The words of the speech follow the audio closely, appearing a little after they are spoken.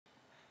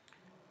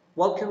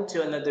Welcome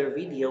to another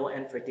video,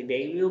 and for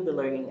today we will be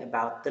learning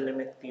about the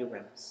limit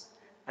theorems.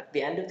 At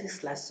the end of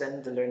this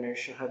lesson, the learner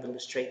should have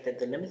illustrated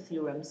the limit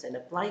theorems and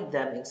applied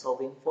them in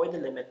solving for the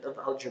limit of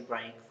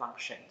algebraic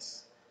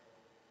functions.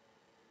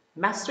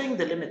 Mastering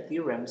the limit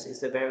theorems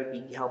is a very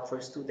big help for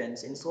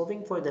students in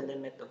solving for the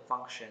limit of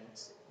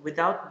functions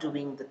without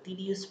doing the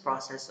tedious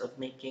process of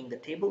making the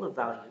table of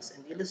values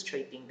and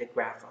illustrating the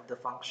graph of the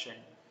function.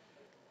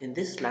 In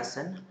this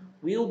lesson,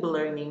 we will be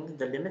learning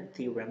the limit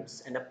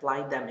theorems and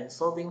apply them in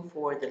solving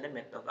for the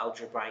limit of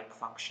algebraic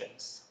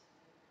functions.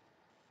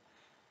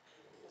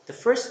 The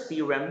first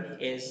theorem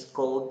is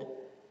called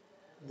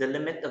the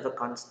limit of a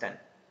constant.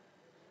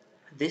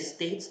 This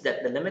states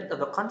that the limit of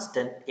a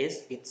constant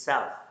is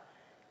itself.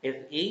 If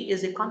a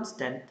is a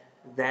constant,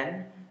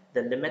 then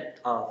the limit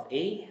of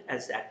a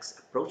as x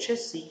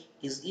approaches c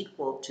is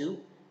equal to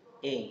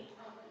a.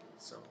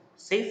 So,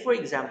 say for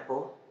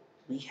example,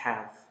 we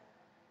have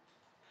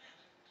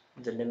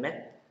the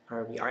limit,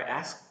 or we are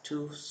asked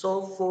to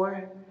solve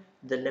for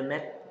the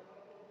limit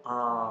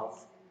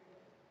of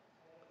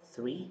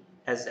 3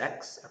 as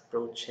x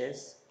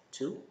approaches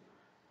 2.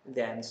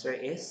 The answer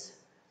is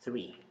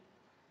 3.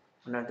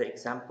 Another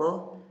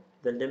example,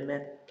 the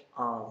limit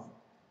of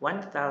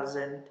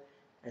 1000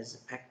 as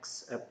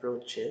x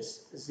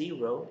approaches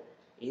 0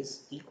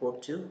 is equal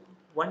to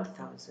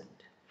 1000.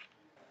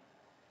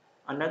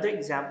 Another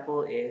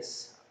example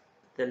is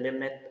the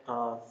limit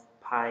of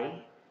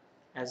pi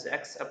as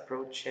x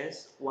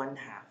approaches 1/2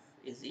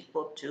 is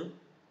equal to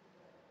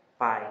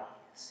pi.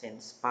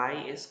 Since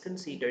pi is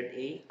considered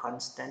a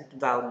constant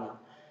value,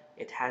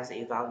 it has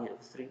a value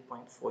of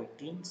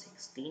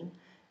 3.1416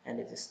 and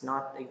it is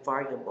not a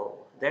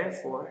variable.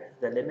 Therefore,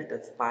 the limit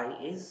of pi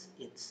is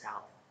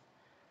itself.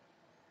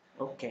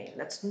 Okay,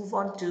 let's move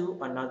on to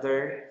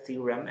another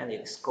theorem, and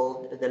it's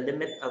called the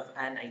limit of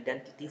an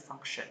identity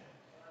function.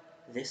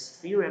 This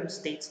theorem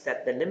states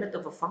that the limit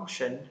of a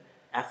function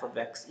f of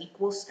x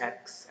equals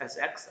x as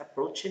x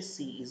approaches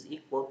c is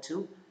equal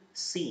to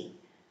c.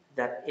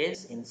 That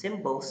is, in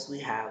symbols, we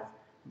have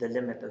the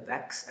limit of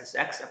x as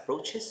x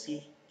approaches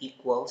c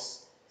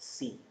equals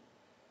c.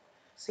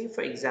 Say,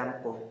 for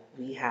example,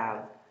 we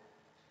have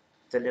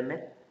the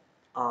limit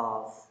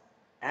of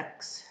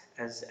x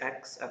as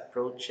x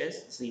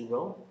approaches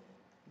 0.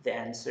 The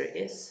answer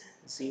is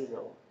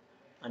 0.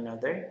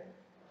 Another,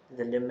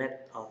 the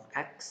limit of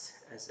x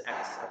as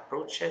x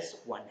approaches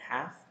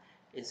 1/2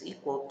 is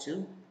equal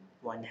to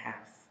 1/2.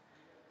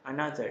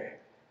 Another,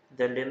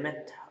 the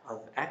limit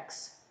of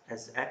x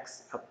as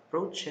x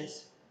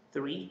approaches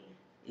 3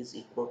 is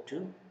equal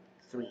to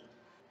 3.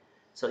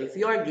 So if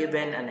you are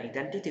given an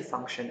identity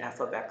function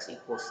f of x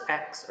equals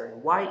x or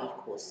y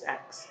equals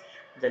x,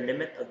 the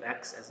limit of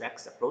x as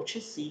x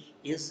approaches c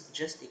is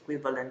just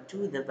equivalent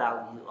to the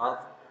value of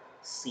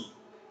c.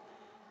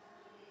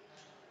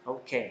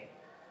 Okay.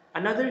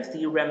 Another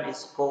theorem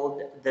is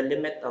called the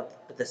limit of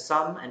the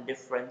sum and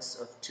difference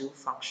of two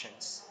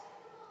functions.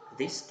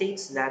 This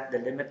states that the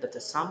limit of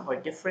the sum or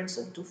difference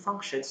of two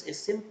functions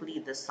is simply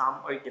the sum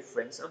or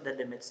difference of the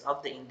limits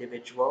of the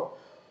individual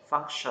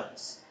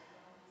functions.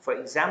 For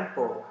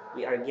example,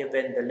 we are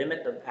given the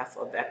limit of f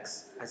of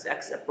x as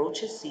x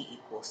approaches c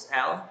equals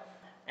L,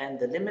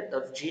 and the limit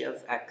of g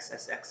of x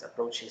as x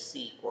approaches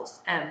c equals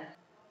m.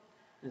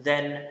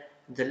 Then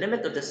the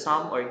limit of the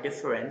sum or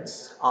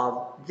difference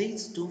of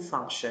these two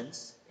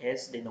functions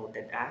is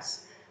denoted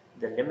as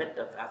the limit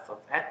of f of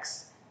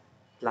x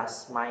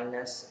plus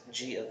minus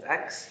g of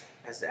x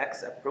as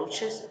x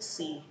approaches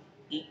c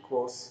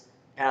equals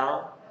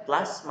L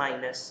plus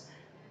minus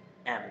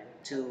m.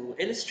 To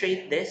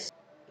illustrate this,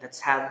 let's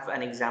have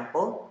an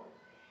example.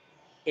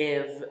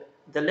 If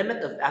the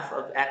limit of f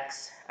of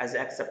x as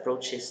x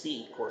approaches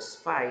c equals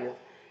 5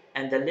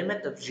 and the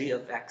limit of g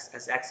of x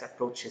as x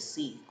approaches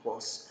c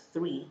equals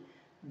 3,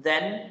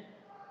 then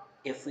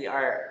if we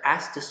are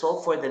asked to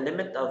solve for the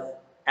limit of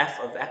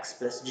f of x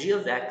plus g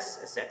of x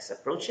as x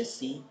approaches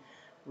c,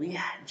 we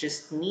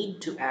just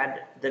need to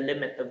add the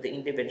limit of the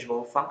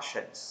individual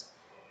functions.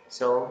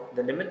 So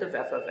the limit of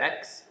f of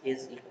x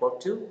is equal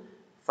to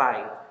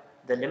 5.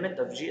 The limit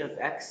of g of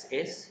x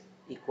is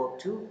equal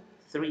to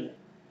 3.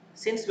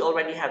 Since we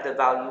already have the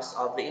values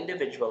of the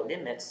individual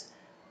limits,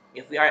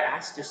 if we are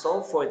asked to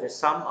solve for the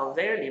sum of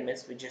their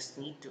limits, we just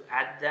need to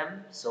add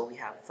them. So we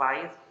have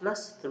 5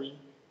 plus 3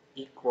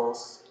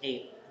 equals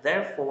 8.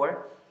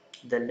 Therefore,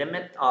 the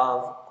limit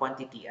of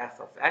quantity f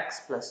of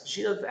x plus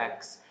g of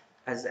x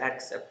as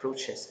x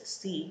approaches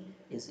c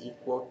is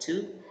equal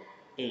to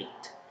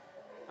 8.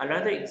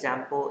 Another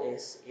example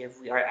is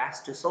if we are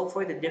asked to solve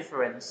for the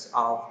difference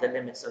of the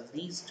limits of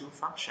these two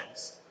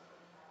functions.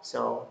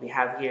 So we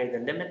have here the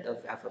limit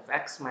of f of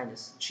x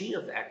minus g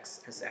of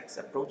x as x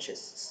approaches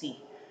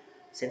c.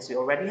 Since we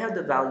already have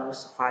the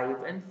values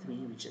 5 and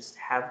 3, we just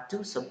have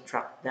to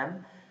subtract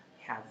them.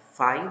 We have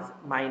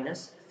 5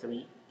 minus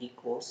 3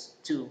 equals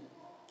 2.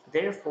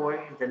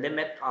 Therefore, the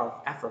limit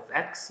of f of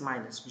x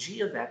minus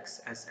g of x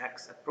as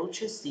x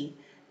approaches c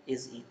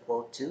is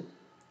equal to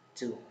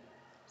 2.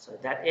 So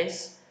that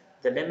is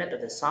the limit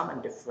of the sum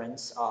and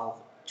difference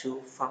of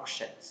two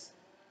functions.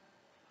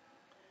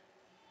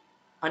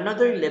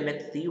 Another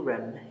limit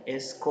theorem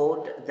is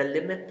called the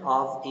limit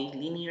of a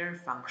linear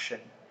function.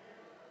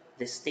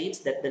 This states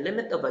that the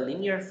limit of a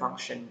linear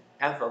function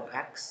f of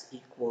x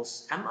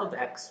equals m of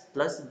x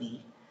plus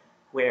b,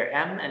 where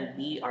m and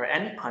b are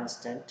any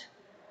constant.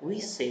 We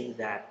say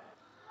that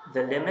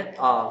the limit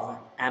of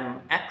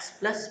mx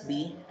plus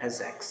b as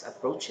x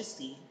approaches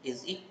c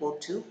is equal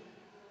to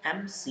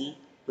mc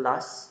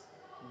plus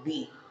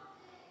b.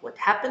 What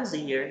happens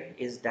here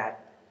is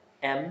that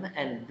m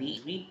and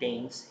b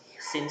retains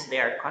since they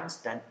are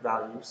constant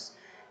values,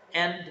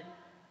 and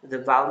the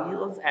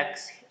value of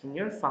x in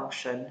your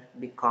function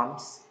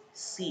becomes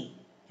c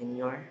in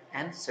your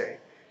answer,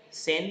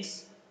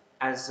 since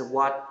as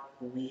what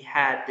we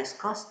had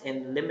discussed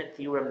in limit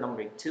theorem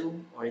number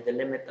 2, or the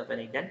limit of an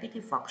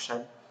identity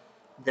function,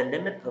 the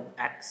limit of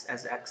x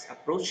as x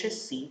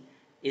approaches c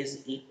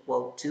is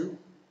equal to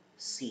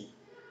c.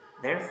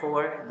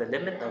 Therefore, the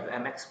limit of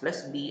mx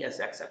plus b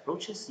as x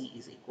approaches c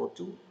is equal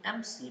to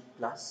mc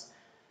plus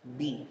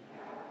b.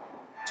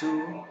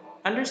 To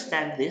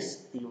understand this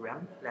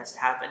theorem, let's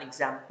have an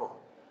example.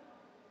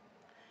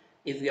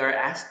 If we are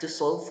asked to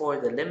solve for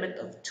the limit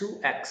of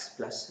 2x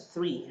plus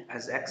 3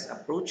 as x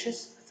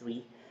approaches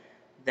 3,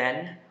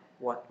 then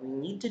what we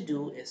need to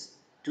do is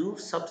to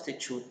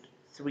substitute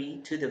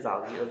 3 to the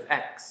value of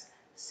x,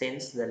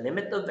 since the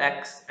limit of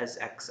x as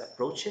x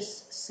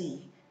approaches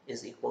c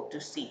is equal to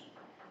c.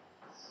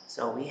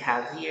 So we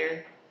have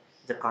here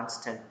the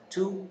constant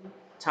 2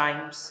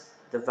 times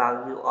the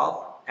value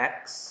of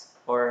x,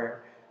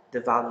 or the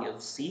value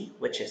of c,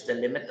 which is the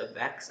limit of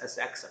x as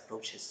x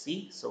approaches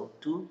c. So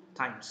 2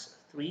 times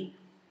 3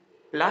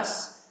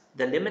 plus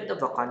the limit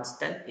of a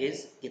constant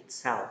is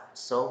itself.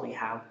 So we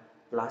have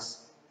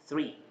plus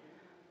 3.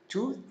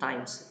 2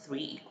 times 3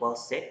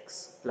 equals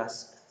 6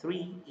 plus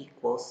 3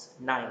 equals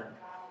 9.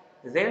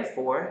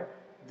 Therefore,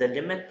 the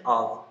limit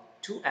of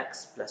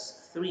 2x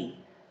plus 3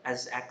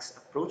 as x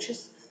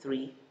approaches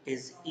 3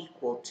 is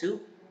equal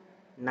to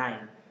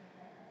 9.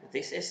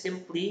 This is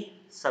simply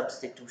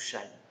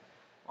substitution,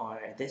 or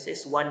this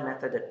is one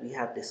method that we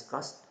have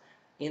discussed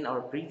in our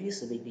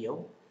previous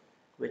video,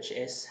 which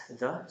is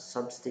the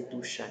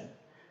substitution.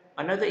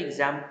 Another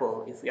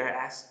example, if we are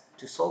asked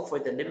to solve for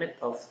the limit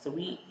of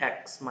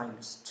 3x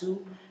minus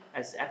 2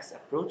 as x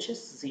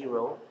approaches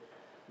 0,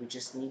 we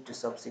just need to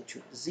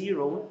substitute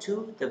 0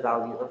 to the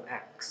value of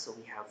x. So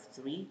we have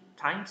 3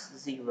 times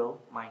 0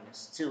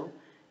 minus 2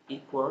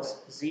 equals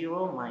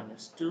 0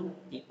 minus 2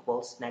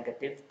 equals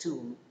negative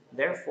 2.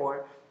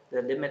 Therefore,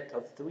 the limit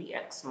of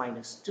 3x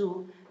minus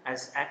 2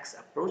 as x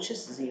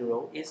approaches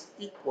 0 is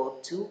equal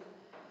to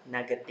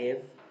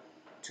negative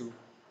 2.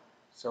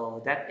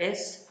 So that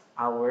is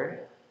our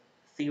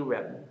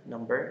theorem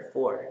number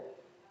 4.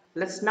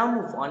 Let's now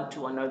move on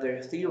to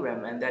another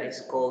theorem, and that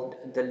is called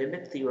the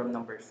limit theorem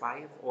number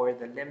 5, or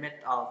the limit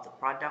of the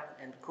product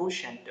and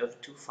quotient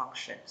of two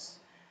functions.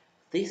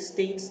 This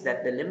states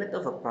that the limit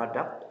of a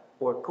product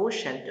or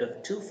quotient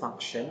of two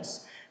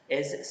functions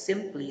is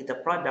simply the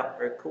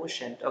product or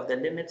quotient of the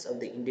limits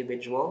of the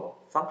individual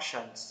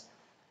functions.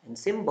 In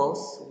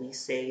symbols, we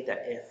say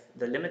that if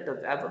the limit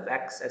of f of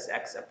x as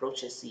x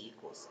approaches c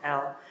equals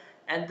L,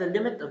 and the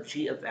limit of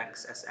g of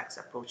x as x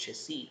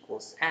approaches c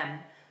equals m,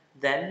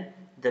 then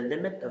the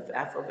limit of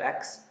f of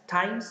x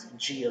times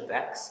g of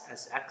x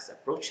as x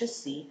approaches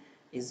c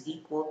is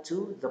equal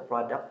to the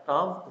product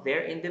of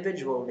their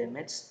individual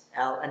limits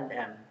L and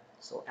m.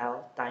 So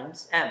L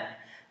times m.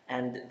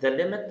 And the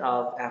limit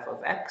of f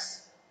of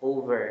x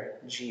over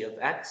g of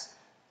x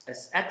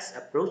as x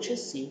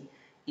approaches c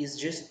is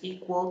just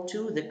equal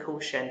to the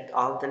quotient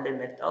of the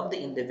limit of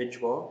the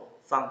individual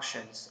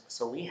functions.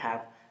 So we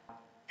have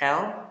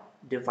L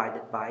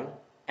divided by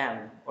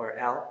m, or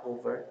L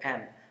over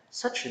m,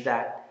 such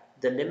that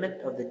the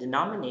limit of the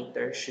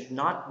denominator should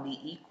not be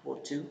equal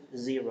to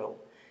 0.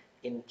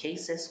 In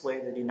cases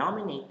where the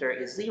denominator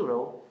is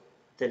 0,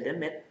 the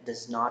limit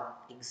does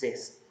not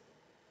exist.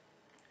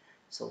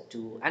 So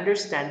to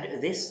understand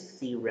this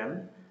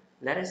theorem,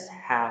 let us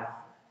have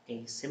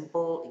a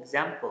simple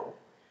example.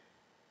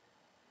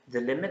 The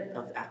limit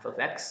of f of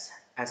x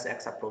as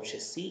x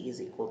approaches c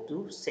is equal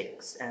to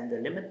 6, and the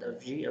limit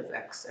of g of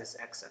x as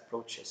x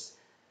approaches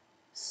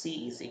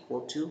c is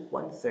equal to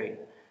 1/3.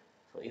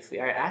 So if we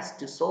are asked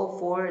to solve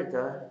for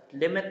the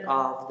limit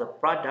of the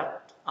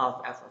product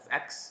of f of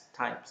x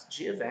times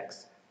g of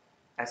x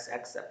as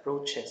x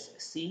approaches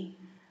c,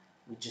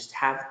 we just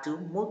have to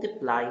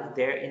multiply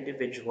their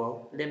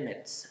individual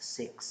limits,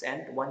 6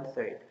 and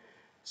 1/3.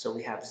 So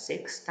we have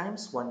 6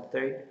 times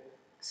 1/3.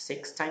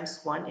 6 times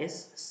 1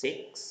 is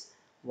 6.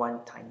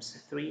 1 times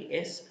 3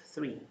 is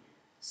 3.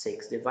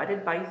 6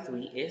 divided by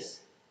 3 is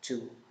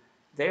 2.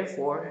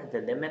 Therefore, the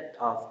limit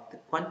of the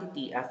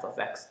quantity f of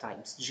x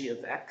times g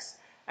of x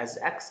as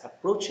x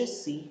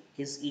approaches c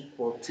is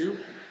equal to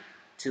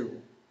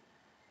 2.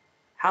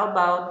 How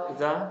about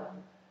the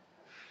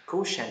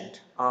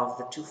quotient of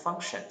the two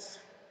functions?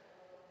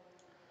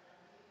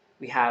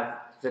 We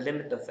have the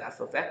limit of f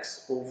of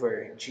x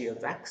over g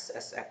of x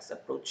as x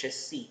approaches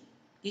c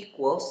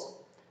equals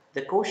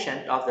the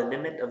quotient of the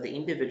limit of the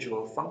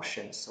individual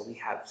functions. So we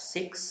have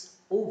 6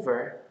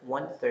 over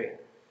 1/3.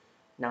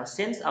 Now,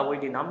 since our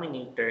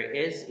denominator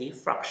is a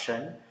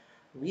fraction,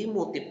 we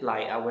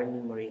multiply our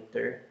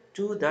numerator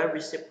to the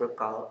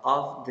reciprocal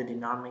of the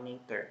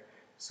denominator.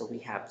 So we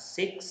have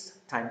 6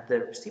 times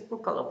the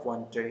reciprocal of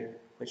 1/3,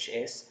 which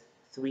is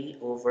 3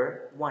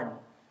 over 1.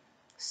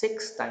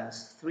 6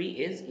 times 3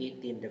 is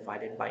 18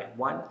 divided by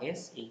 1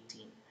 is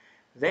 18.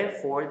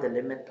 Therefore, the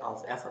limit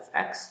of f of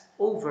x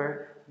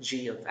over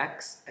g of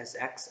x as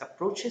x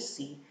approaches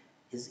c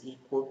is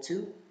equal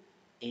to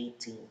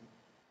 18.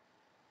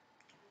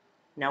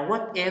 Now,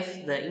 what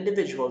if the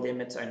individual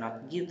limits are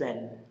not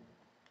given?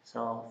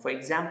 So, for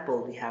example,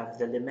 we have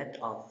the limit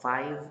of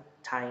 5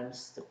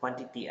 times the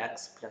quantity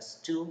x plus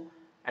 2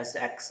 as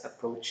x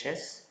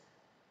approaches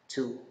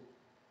 2.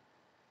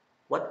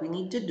 What we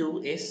need to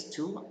do is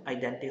to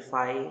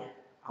identify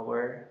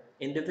our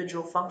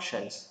individual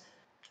functions.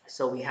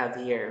 So we have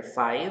here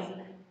 5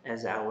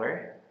 as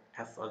our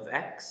f of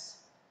x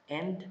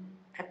and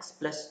x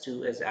plus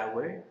 2 as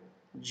our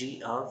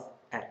g of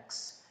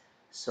x.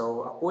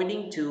 So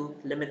according to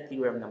limit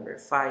theorem number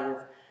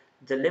 5,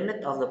 the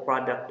limit of the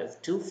product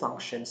of two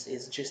functions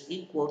is just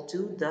equal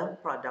to the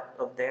product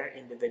of their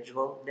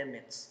individual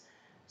limits.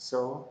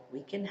 So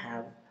we can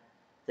have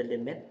the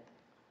limit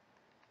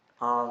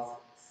of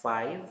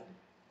 5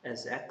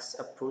 as x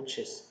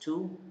approaches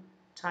 2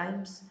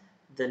 times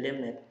the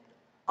limit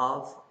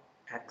of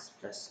x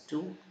plus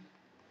 2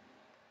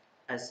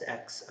 as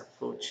x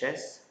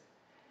approaches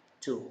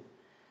 2.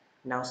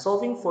 Now,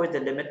 solving for the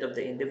limit of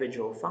the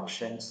individual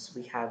functions,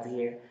 we have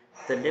here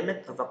the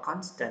limit of a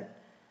constant.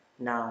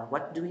 Now,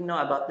 what do we know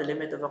about the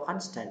limit of a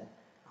constant?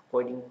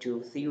 According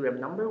to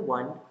theorem number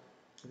 1,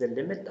 the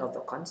limit of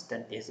a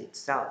constant is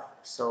itself.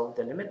 So,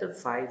 the limit of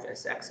 5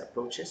 as x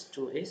approaches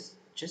 2 is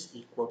just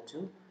equal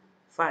to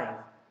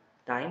 5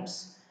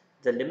 times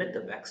the limit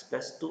of x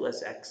plus 2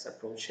 as x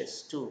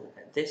approaches 2.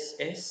 And this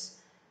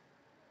is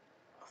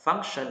a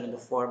function in the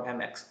form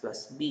mx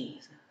plus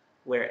b,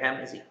 where m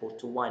is equal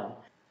to 1.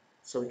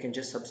 So we can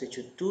just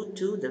substitute 2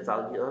 to the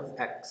value of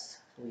x.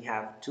 We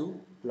have 2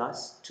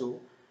 plus 2.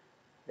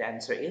 The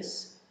answer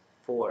is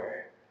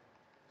 4.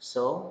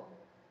 So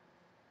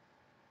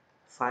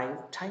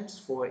 5 times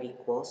 4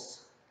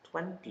 equals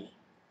 20.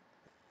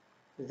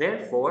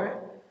 Therefore,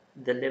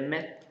 the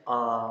limit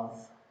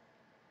of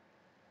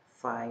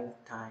 5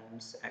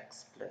 times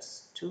x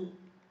plus 2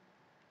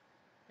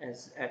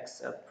 as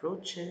x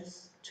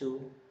approaches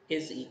 2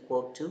 is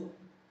equal to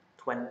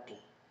 20.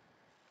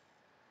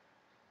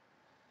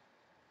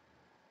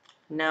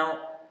 Now,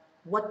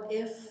 what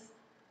if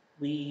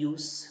we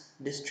use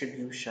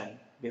distribution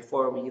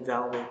before we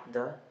evaluate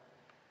the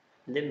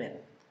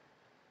limit?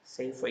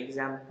 Say, for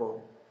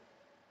example,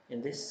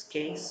 in this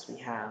case, we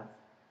have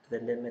the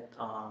limit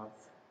of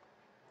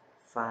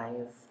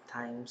 5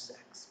 times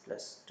x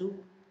plus 2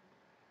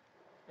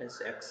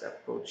 as x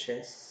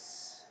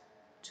approaches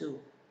 2.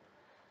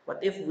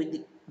 What if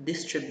we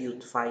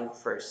distribute 5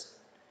 first?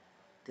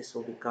 This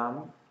will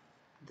become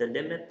the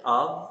limit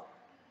of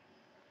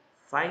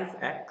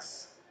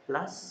 5x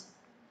plus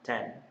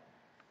 10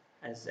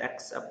 as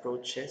x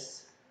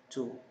approaches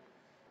 2.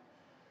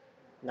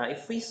 Now,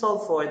 if we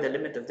solve for the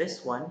limit of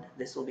this one,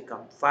 this will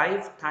become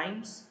 5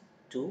 times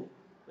 2,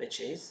 which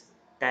is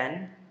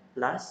 10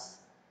 plus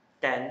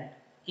 10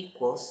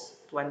 equals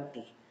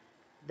 20.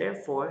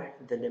 Therefore,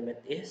 the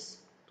limit is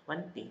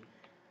 20,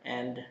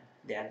 and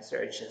the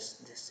answer is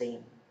just the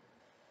same.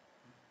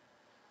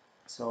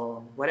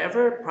 So,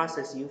 whatever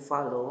process you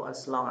follow,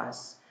 as long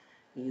as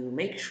you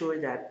make sure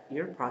that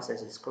your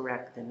process is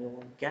correct, then you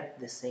will get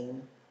the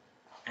same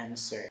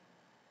answer.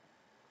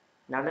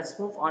 Now let's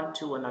move on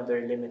to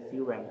another limit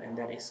theorem, and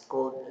that is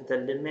called the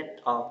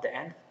limit of the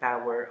nth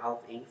power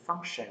of a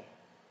function.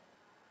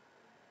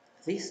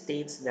 This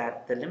states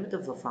that the limit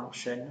of a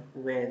function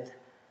with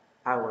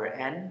power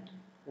n,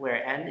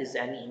 where n is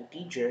any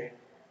integer,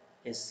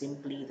 is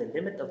simply the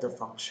limit of the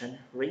function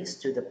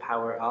raised to the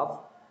power of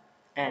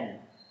n.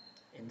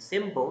 In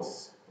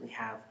symbols, we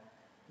have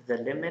the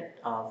limit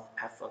of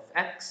f of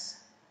x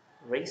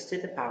raised to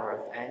the power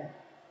of n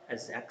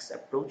as x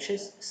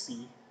approaches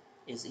c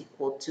is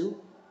equal to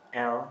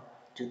L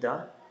to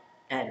the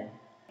n.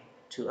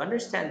 To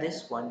understand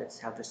this one, let's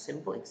have a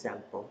simple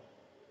example.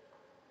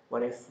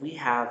 What if we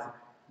have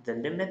the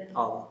limit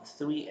of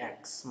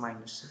 3x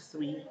minus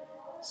 3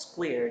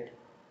 squared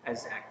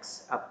as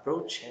x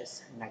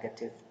approaches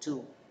negative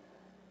 2?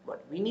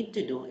 What we need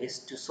to do is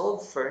to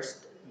solve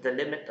first the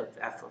limit of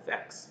f of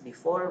x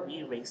before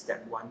we raise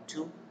that one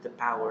to the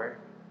power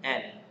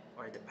n,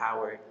 or the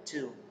power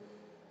 2.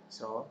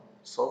 So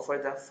solve for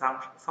the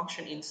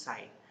function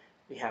inside.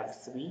 We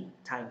have 3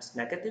 times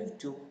negative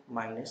 2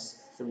 minus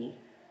 3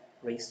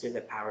 raised to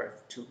the power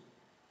of 2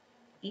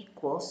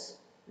 equals,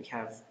 we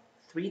have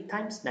 3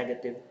 times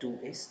negative 2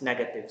 is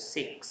negative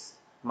 6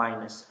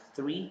 minus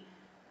 3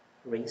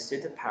 raised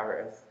to the power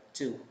of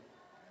 2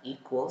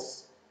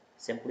 equals,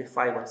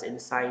 simplify what's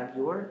inside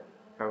your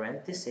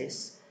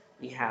parenthesis,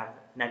 we have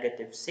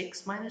negative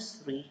 6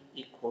 minus 3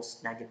 equals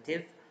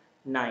negative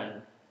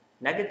 9.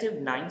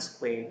 Negative 9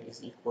 squared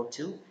is equal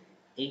to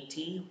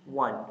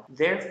 81.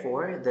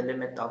 Therefore, the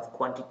limit of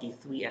quantity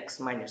 3x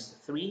minus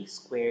 3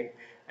 squared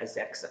as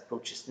x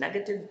approaches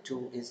negative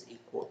 2 is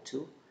equal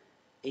to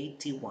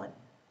 81.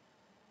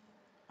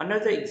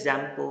 Another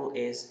example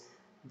is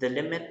the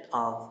limit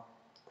of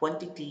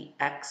quantity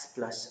x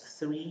plus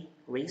 3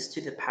 raised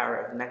to the power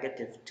of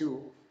negative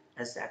 2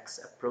 as x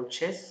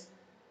approaches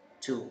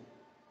 2.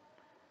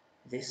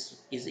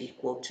 This is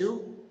equal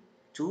to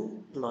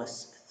 2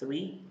 plus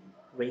 3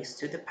 raised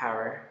to the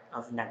power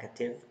of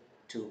negative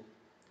 2.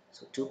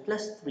 So 2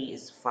 plus 3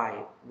 is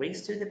 5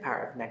 raised to the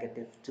power of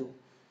negative 2.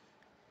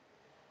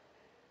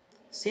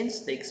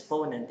 Since the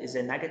exponent is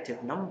a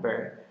negative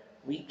number,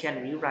 we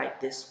can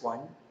rewrite this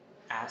one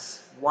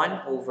as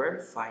 1 over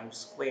 5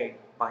 squared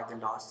by the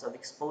loss of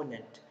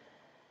exponent.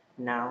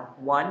 Now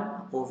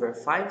 1 over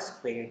 5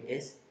 squared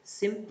is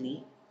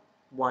simply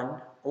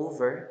 1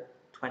 over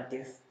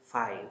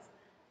 25.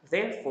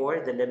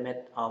 Therefore, the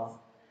limit of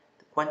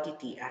the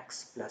quantity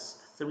x plus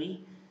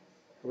 3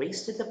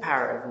 raised to the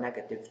power of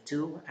negative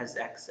 2 as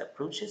x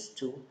approaches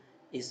 2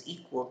 is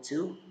equal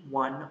to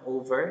 1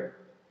 over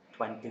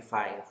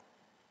 25.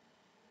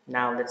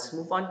 Now let's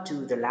move on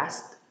to the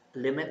last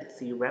limit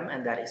theorem,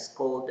 and that is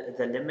called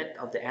the limit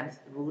of the nth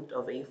root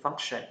of a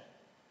function.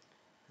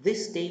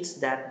 This states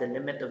that the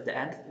limit of the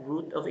nth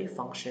root of a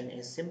function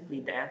is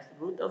simply the nth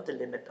root of the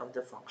limit of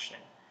the function,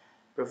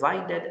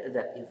 provided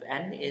that if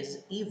n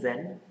is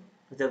even,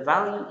 the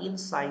value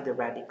inside the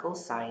radical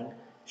sign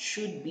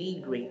should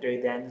be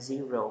greater than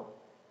 0.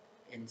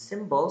 In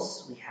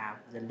symbols, we have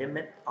the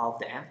limit of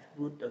the nth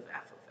root of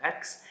f of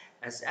x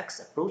as x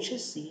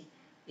approaches c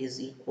is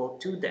equal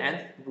to the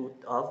nth root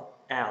of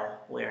L,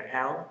 where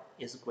L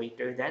is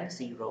greater than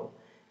 0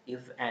 if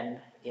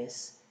n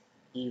is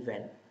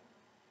even.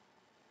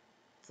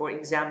 For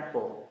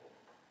example,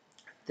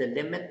 the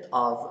limit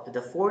of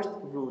the fourth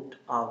root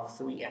of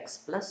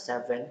 3x plus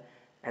 7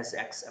 as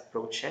x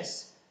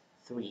approaches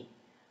 3.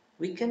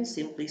 We can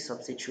simply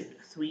substitute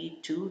 3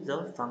 to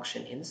the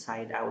function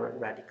inside our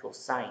radical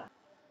sign.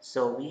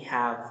 So we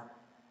have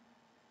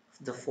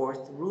the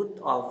fourth root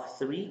of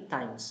 3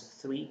 times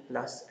 3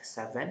 plus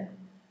 7.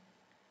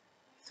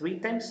 3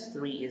 times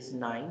 3 is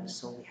 9,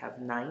 so we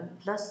have 9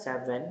 plus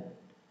 7.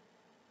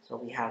 So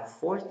we have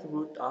fourth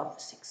root of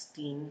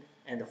 16,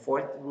 and the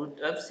fourth root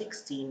of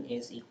 16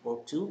 is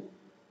equal to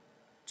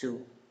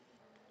 2.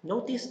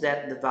 Notice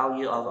that the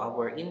value of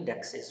our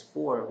index is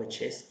 4,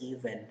 which is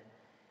even,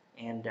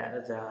 and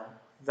the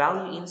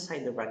value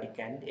inside the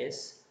radicand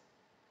is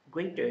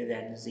greater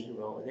than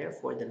 0.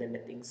 Therefore, the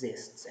limit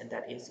exists, and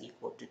that is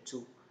equal to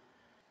 2.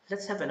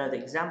 Let's have another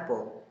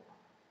example.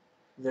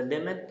 The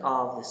limit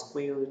of the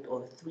square root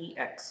of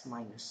 3x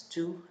minus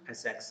 2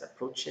 as x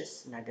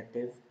approaches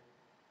negative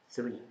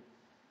 3.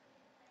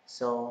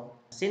 So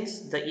since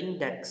the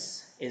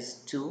index is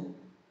 2,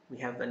 we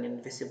have an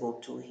invisible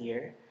 2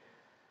 here.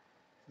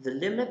 The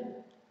limit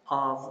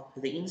of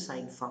the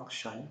inside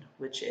function,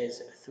 which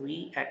is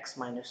 3x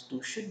minus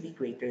 2, should be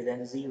greater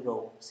than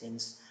 0,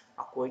 since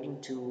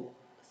according to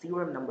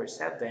theorem number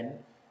 7,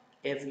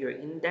 if your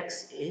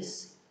index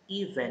is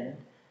even,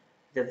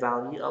 the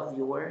value of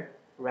your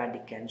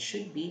radicand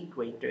should be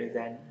greater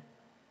than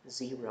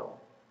 0.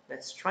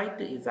 Let's try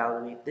to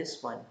evaluate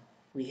this one.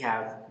 We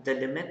have the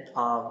limit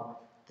of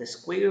the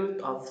square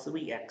root of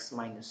 3x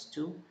minus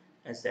 2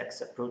 as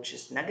x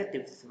approaches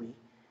negative 3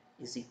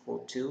 is equal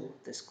to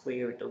the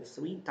square root of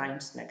 3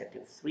 times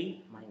negative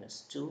 3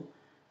 minus 2,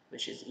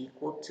 which is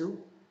equal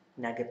to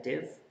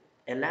negative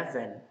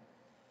 11.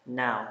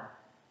 Now,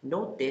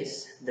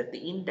 notice that the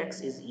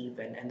index is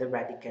even and the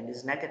radicand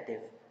is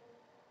negative.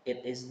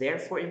 It is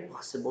therefore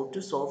impossible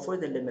to solve for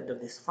the limit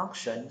of this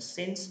function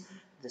since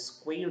the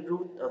square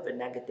root of a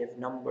negative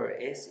number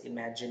is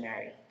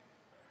imaginary.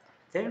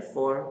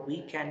 Therefore,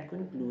 we can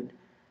conclude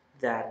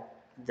that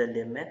the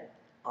limit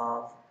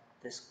of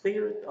the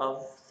square root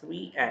of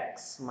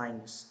 3x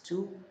minus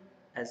 2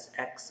 as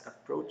x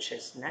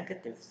approaches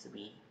negative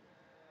 3,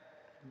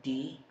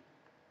 d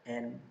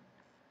and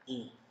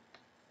e.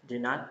 Do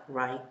not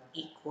write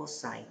equal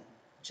sign,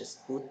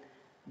 just put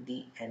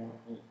d and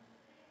e.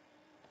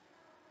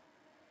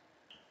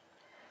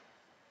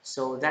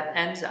 So that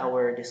ends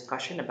our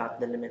discussion about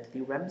the limit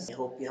theorems. I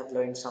hope you have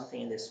learned something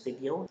in this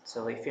video.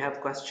 So if you have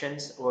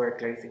questions or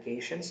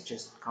clarifications,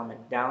 just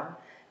comment down.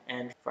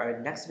 And for our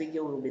next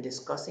video, we'll be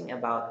discussing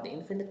about the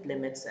infinite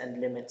limits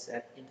and limits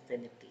at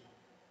infinity.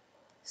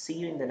 See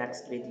you in the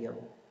next video.